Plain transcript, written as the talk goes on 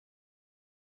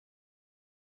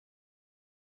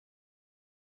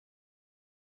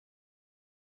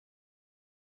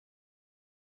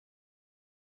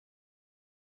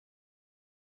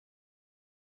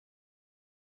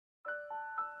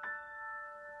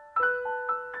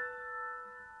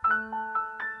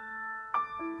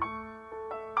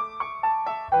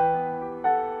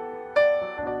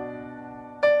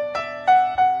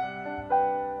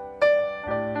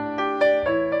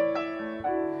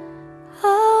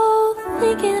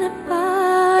thinking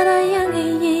about our younger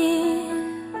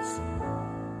years.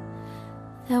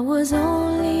 That was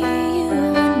only you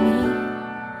and me.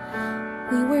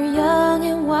 We were young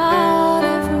and wild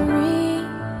and free.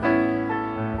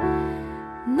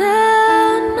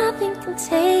 Now nothing can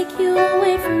take you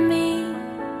away from me.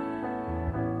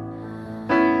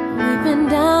 We've been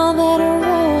down that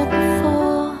road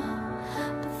before,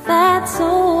 but that's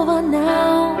over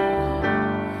now.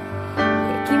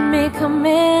 You keep me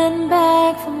coming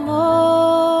back for more.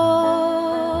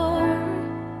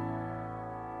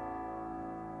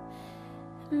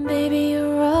 Baby,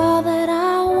 you're all that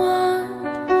I want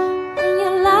when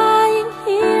you're lying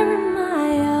here in my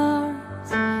arms.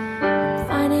 I'm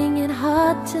finding it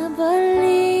hard to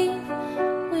believe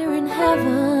we're in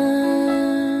heaven.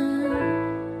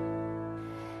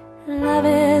 Love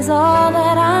is all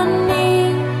that I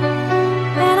need,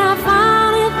 and I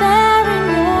found it there in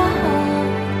your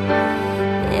heart.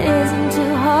 It isn't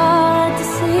too hard to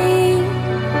see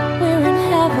we're in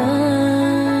heaven.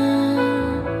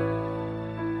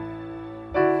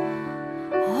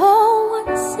 Oh,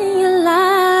 once in your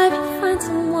life you find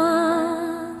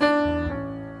someone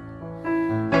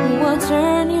who will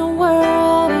turn your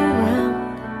world around,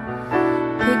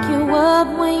 pick you up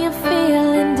when you're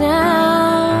feeling down.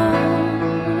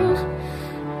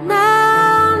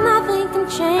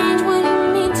 Change what you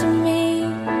mean to me.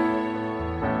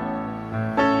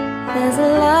 There's a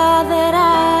lot that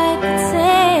I could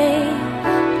say,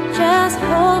 just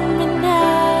hold me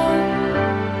now,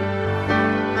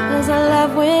 'cause our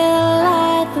love will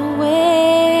light the way.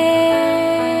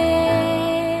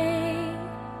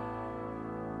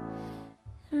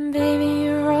 Baby,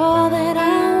 you're all that I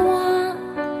want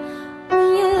when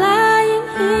you're lying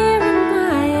here in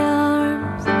my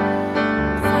arms.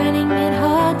 I'm finding it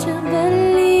hard to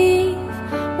believe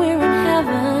we're in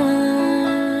heaven.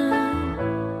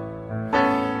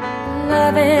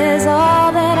 Love is all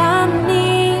that I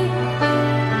need,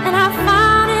 and I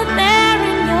found it there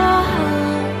in your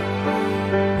heart.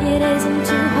 It isn't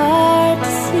too hard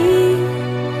to see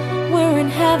we're in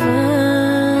heaven.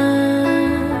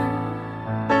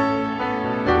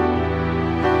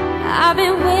 I've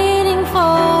been waiting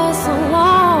for so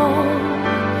long,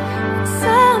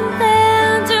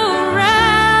 something to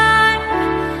right,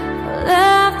 for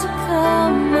love to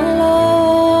come along.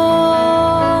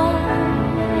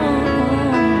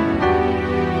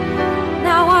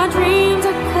 Now our dreams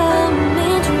are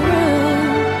coming true,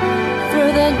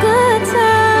 through the good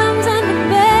times and the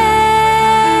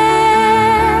bad.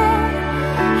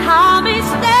 I'll be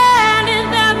standing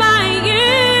there by you.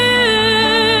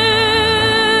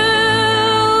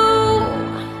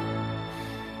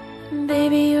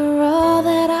 Baby, you're all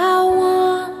that I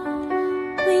want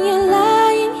when you're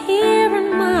lying here in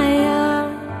my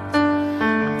arms.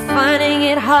 I'm finding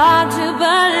it hard to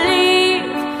believe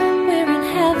we're in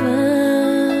heaven.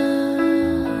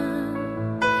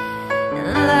 And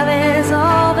love is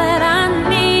all that I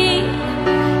need,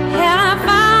 and I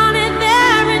found it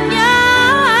there in your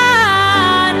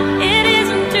heart. It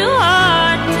isn't too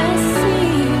hard to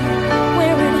see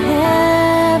we're in heaven.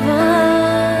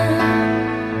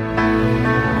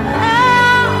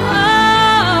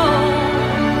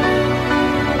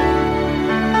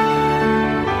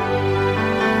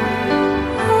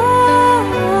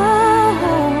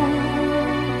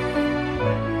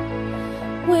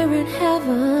 We're in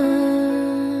heaven.